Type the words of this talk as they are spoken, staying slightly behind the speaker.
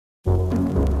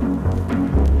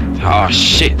Oh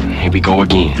shit, here we go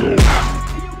again.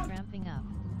 Ramping up.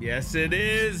 Yes, it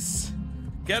is.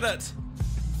 Get it.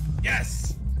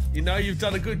 Yes. You know you've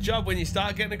done a good job when you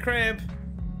start getting a cramp.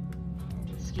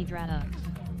 Skidrata.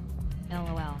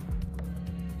 LOL.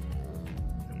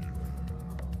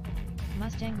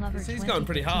 Mustang lover. He's going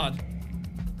pretty hard.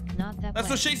 Not that That's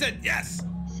way. what she said. Yes.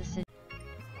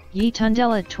 Ye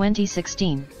Tundela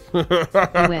 2016.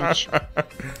 Which?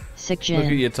 Sick Look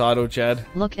at your title, Chad.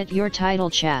 Look at your title,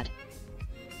 Chad.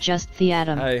 Just the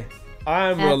atom. Hey,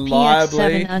 I'm At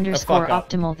reliably PF7_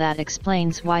 optimal. That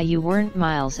explains why you weren't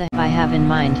miles ahead. I have in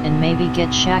mind and maybe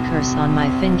get Shakers on my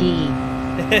fingy.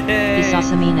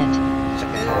 Isasaminit.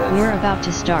 We're about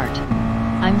to start.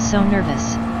 I'm so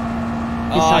nervous.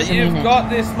 Oh, you've got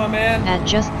this, my man. At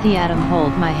Just the atom,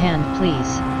 hold my hand,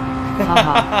 please.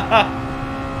 Haha.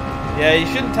 Yeah, you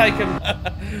shouldn't take him.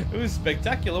 It was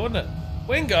spectacular, wasn't it?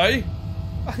 Wingo, I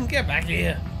can get back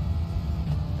here.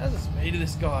 How's the speed of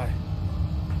this guy?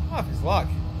 Half his luck.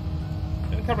 You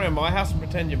gonna come around my house and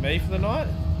pretend you're me for the night?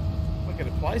 Look at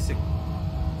a placing.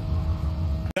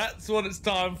 That's what it's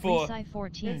time for. It's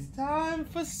time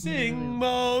for sing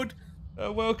mode.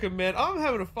 Welcome, man. I'm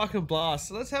having a fucking blast.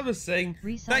 So let's have a sing.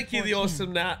 Thank you, the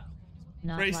awesome Nat.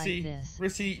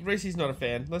 Reese's not a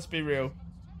fan. Let's be real.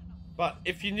 But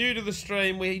if you're new to the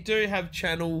stream, we do have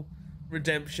channel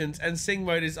redemptions, and sing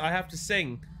mode is I have to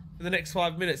sing for the next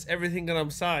 5 minutes everything that I'm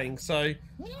saying. So.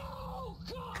 No,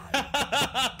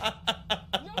 God!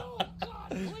 No, God,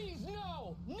 please,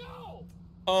 no! No!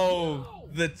 Oh, no.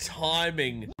 The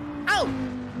timing. Ow!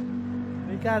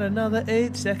 We got another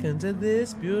 8 seconds of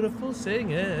this beautiful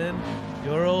singing.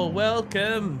 You're all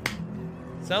welcome.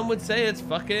 Some would say it's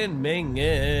fucking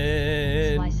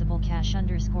minging. Sliceable cash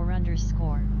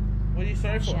 __. What are you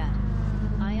sorry for? Chat.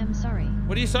 I am sorry.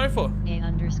 What are you sorry for? A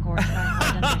 _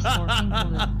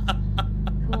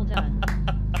 Cool done.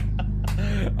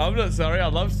 I'm not sorry. I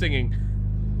love singing.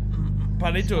 But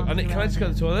I need to. Can I just go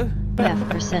to the toilet?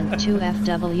 F% to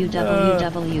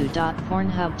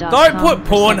www.pornhub.com. Don't put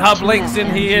Pornhub links in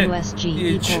here. USG You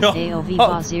equals AOV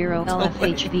bar 0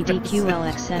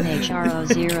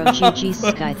 LFHVDQLXNHRO0 GG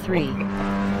Sky 3.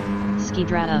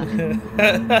 Skidrata.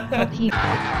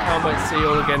 Can't wait to see you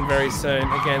all again very soon.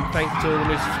 Again, thank you to all the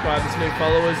new subscribers, new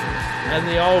followers, and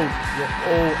the old. You're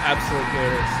all absolute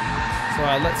gurus. So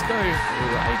let's go.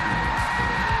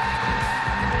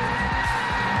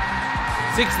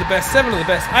 6 of the best, 7 of the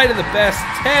best, 8 of the best,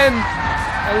 10,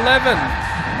 11.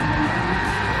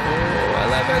 Oh,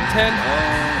 11, 10.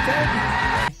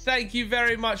 Oh, 10. Thank you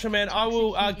very much, man. I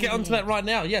will get onto that right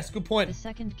now. Yes, good point. The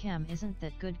second cam isn't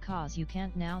that good cause you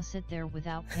can't now sit there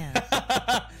without pants.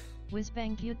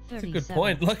 Whizbang cute 37. That's a good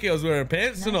point. Lucky I was wearing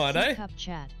pants tonight, eh?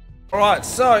 Chat. Alright,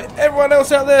 so everyone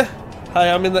else out there, hey,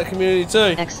 I'm in that community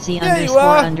too. XC yeah, you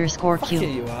are. __Q. Fuck yeah,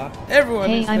 you are. Everyone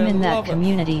hey, is I'm there. in that Love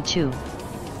community it. too.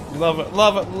 Love it,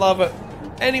 love it, love it.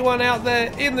 Anyone out there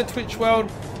in the Twitch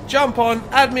world, jump on,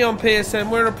 add me on PSN.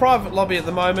 We're in a private lobby at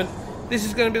the moment. This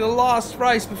is going to be the last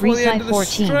race before the end of the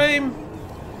 14. stream.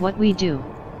 What we do?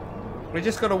 We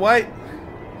just got to wait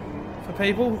for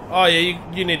people. Oh yeah,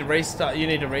 you need to restart. You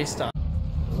need to restart.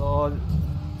 Oh,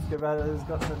 Skidrata's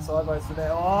got some sideways today.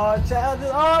 Oh, Chad's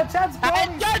gone.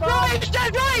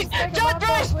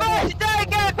 Chadryce first! Don't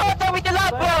get a contact with the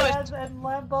lamppost! And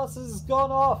Lambos has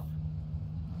gone off.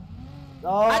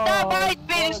 Oh, I don't mind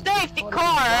being safety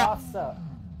car!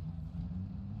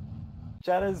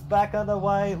 Chad is back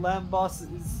underway. Lambos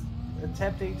is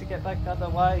attempting to get back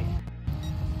underway.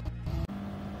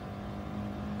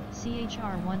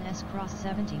 CHR1S cross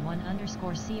 71 _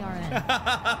 CRN.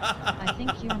 I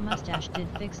think your mustache did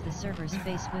fix the server's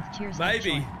face with tears.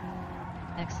 Maybe.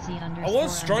 XC _ I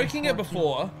was stroking it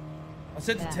before. I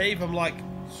said to Teve, I'm like,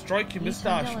 stroke your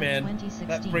mustache, man.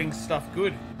 That brings stuff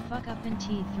good. Fuck up in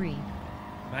T3.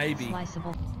 Maybe.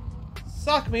 Sliceable.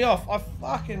 Suck me off. I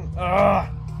fucking.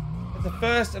 It's the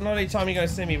first and only time you're going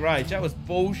to see me rage. That was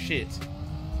bullshit.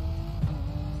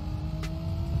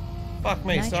 Fuck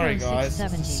me. Nitro Sorry, guys. It's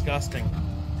 670. disgusting.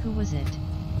 Who was it?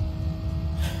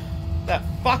 That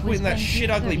fuckwit in that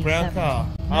shit ugly brown car.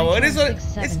 Nitro Oh, well, it is.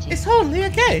 It's totally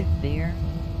okay. Beer.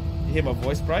 You hear my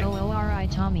voice break? OORI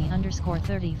Tommy _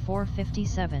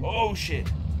 3457. Oh, shit.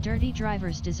 Dirty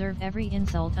drivers deserve every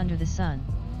insult under the sun.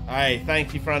 Hey,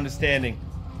 thank you for understanding.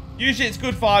 Usually it's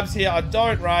good vibes here. I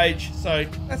don't rage, so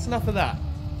that's enough of that.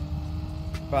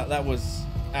 But that was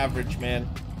average, man.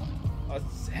 I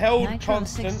held Nitro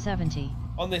constant 670.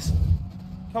 on this.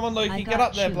 Come on, Lukey, I get got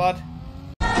up there, you. blood.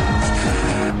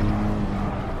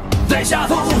 Deja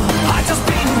vu, I just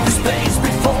been in this place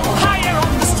before. Higher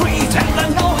on the street, and I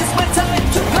know it's my time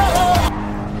to go.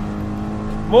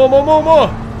 More.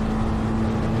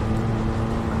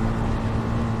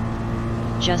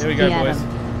 Just Here we go, the boys.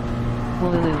 Atom.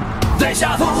 Woo.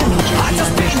 Deja vu, I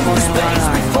just been through space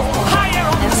before. Higher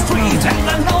on the street, and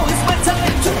I know it's my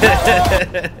time to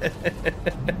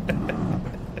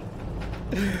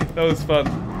go. That was fun.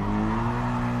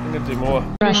 I'm gonna do more.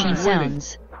 Russian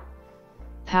sounds.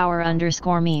 Power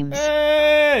underscore memes.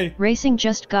 Hey! Racing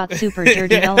just got super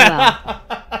dirty lol.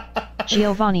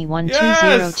 Giovanni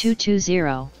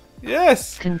 120220.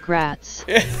 Yes! Congrats.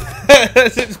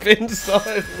 Yes, it's been so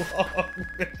long.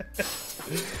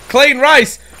 Clean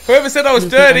race! Whoever said I was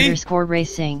Luffy dirty. Underscore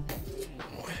racing.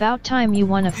 About time you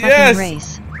won a fucking Yes!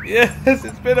 race. Yes,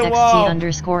 it's been a XC while.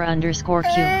 underscore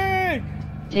Q. Hey!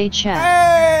 Day chat.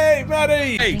 Hey,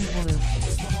 Maddie! Hey.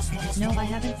 No, I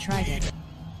haven't tried it.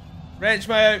 Ranch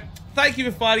Mayo, thank you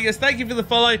for fighting us. Thank you for the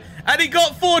follow. And he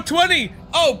got 420.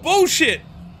 Oh, bullshit.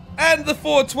 And the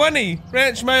 420.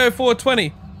 Ranch Mayo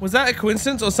 420. Was that a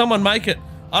coincidence or someone make it?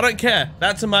 I don't care.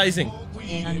 That's amazing.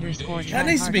 That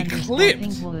needs to be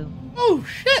clipped. Oh,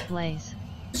 shit. Blaze.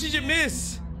 This is your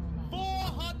miss.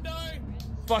 400.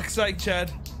 Fuck's sake,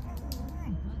 Chad.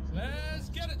 Let's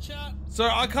get it, chat.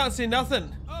 Sorry, I can't see nothing.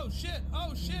 Oh, shit.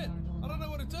 Oh, shit. I don't know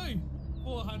what to do.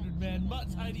 400, man.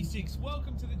 Mutts 86.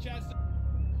 Welcome to the chat.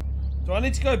 Do I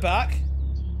need to go back?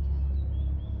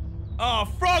 Oh,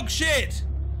 frog shit!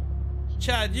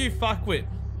 Chad, you fuckwit.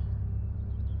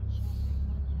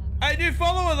 Hey, new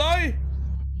follower though.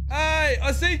 Hey,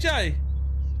 I see Jay.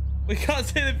 We can't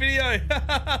see the video.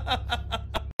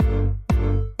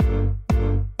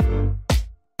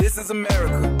 This is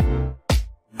America.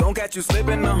 Don't catch you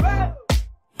slipping now.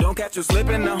 Don't catch you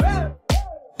slipping now.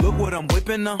 Look what I'm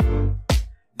whipping now.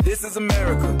 This is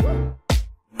America.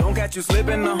 Don't catch you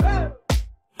slipping now.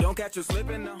 Don't catch you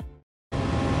slipping now.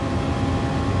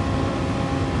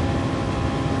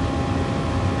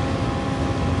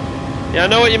 Yeah, I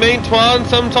know what you mean, Twan.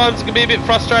 Sometimes it can be a bit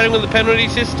frustrating with the penalty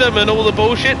system and all the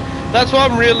bullshit. That's why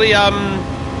I'm really,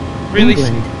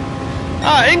 England.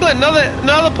 England,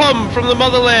 another pom from the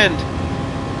motherland.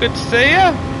 Good to see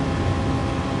ya.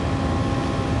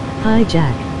 Hi,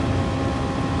 Jack.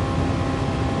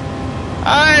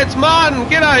 Hey, it's Martin.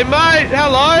 G'day, mate.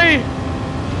 Hello.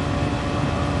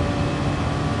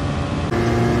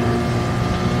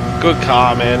 Good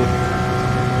car, man.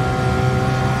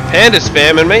 Panda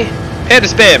spamming me. Panda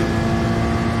spam.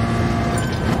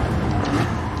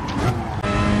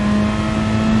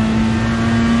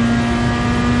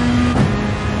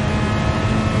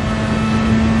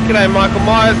 G'day, Michael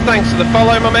Myers. Thanks for the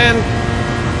follow, my man.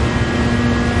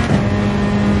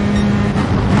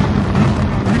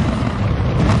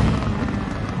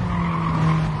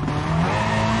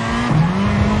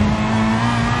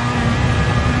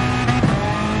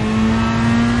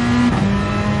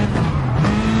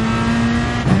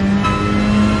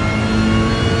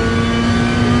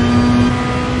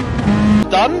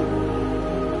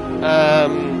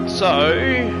 So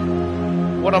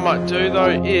what I might do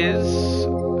though is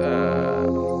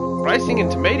racing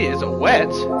intermediate. Is it wet?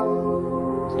 It's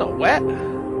not wet.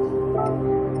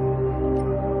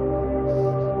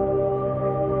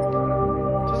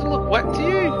 Does it look wet to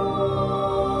you?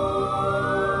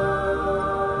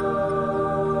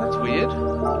 That's weird.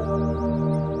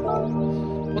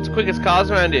 What's the quickest cars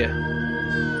around here?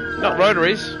 Not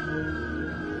rotaries.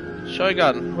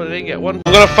 Shogun. What did he get? One.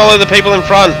 I'm gonna follow the people in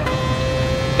front.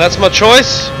 That's my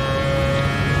choice.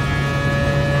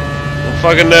 I'm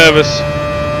fucking nervous.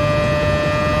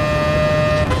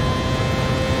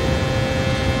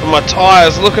 And my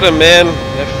tyres, look at them, man.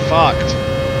 They're fucked.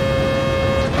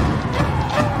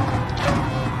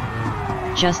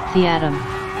 Just the Atom.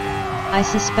 I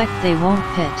suspect they won't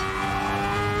pit.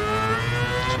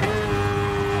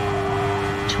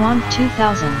 Twan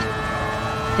 2000.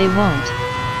 They won't.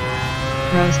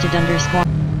 Roasted underscore.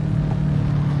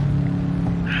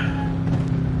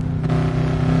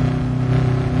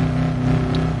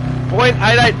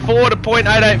 .884 to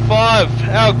 .885.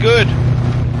 How good?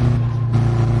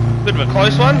 Bit of a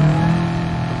close one.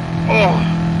 Oh.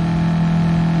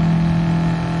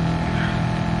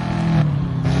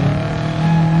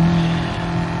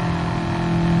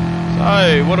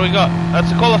 So, what do we got? That's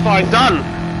the qualifying done.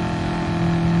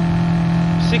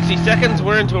 60 seconds,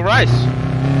 we're into a race.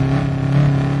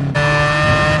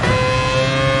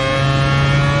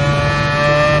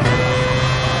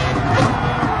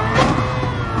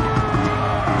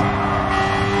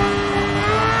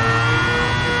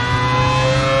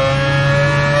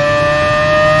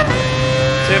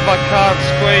 If I can't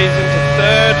squeeze into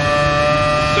third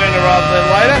sooner rather than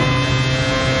later.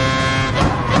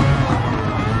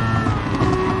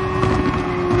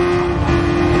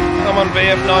 Come on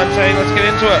VF19, let's get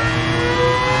into it.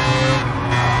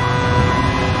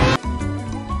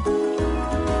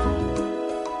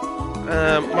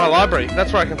 my library.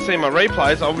 That's where I can see my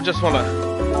replays. I just want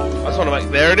to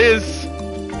make. There it is.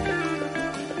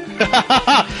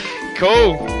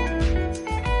 Cool.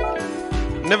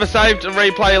 Never saved a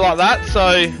replay like that,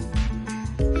 so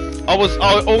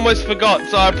I almost forgot.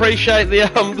 So I appreciate the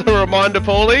reminder,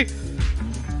 Paulie.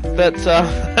 That's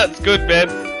good, man.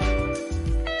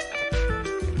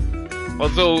 I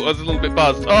was a little bit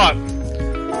buzzed. All right.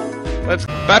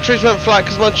 Batteries went flat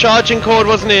because my charging cord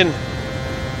wasn't in.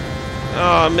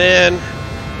 Oh man.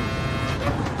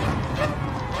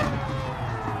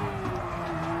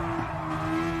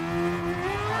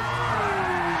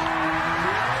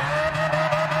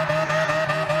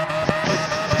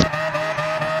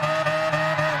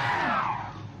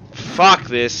 Fuck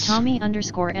this.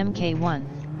 Tommy_MK1.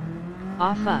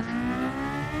 Aw fuck.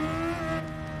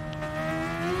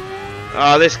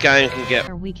 Oh, this game can get.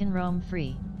 Or we can roam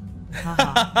free.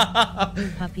 Haha.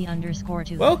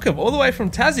 Puppy_2. Welcome all the way from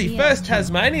Tassie. First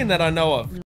Tasmanian that I know of.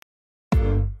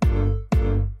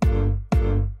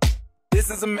 This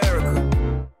is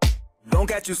America. Don't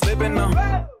catch you slipping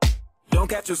now. Don't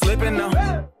catch you slipping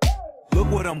now. Look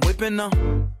what I'm whipping now.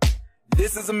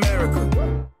 This is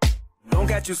America. Don't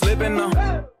catch you slipping now.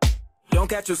 Don't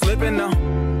catch you slipping now.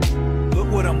 Look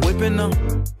what I'm whipping now.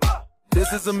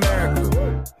 This is America.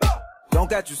 Don't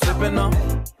catch you slipping now.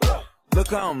 Look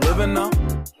how I'm living now.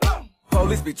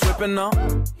 Police be tripping now.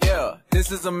 Yeah, this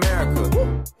is America.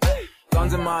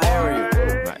 Guns in my area.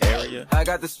 I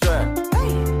got the strap.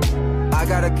 I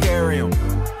gotta carry 'em.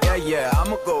 Yeah,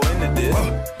 I'ma go into this.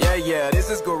 Yeah, this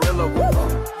is gorilla.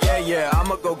 Yeah,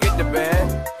 I'ma go get the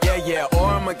bag. Yeah, or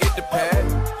I'ma get the pad.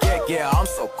 Yeah, I'm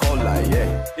so cold like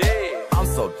yeah. I'm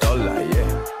so dull like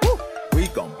yeah. We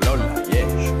gon' blow like yeah.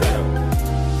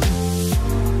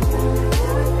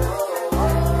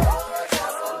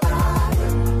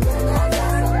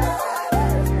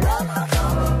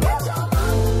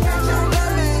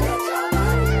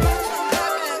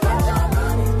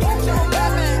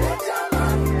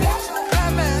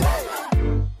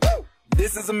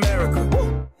 This is America.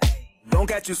 Don't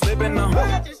catch you slipping now.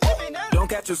 Don't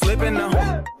catch you slipping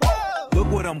now.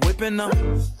 Look what I'm whipping now.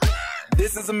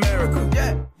 This is America.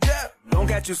 Don't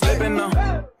catch you slipping now.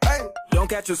 Don't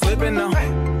catch you slipping now.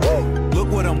 Look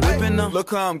what I'm whipping now.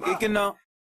 Look how I'm geeking now.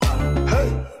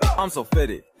 I'm so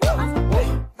fitted.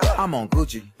 I'm on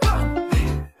Gucci.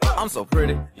 I'm so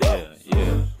pretty. Yeah.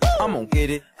 I'm gonna get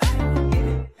it.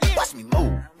 Watch me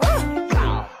move.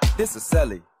 This is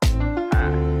Sally.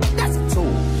 That's a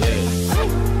tool.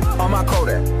 On my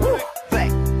Kodak.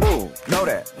 Black. Ooh, know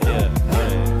that.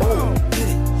 Yeah. Ooh, get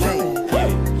it.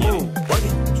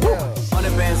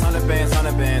 Hundred bands.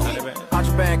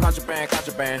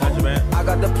 Contraband. I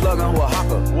got the plug on who a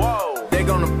hawker. Whoa. They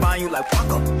gonna find you like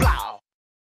Waka. Blah.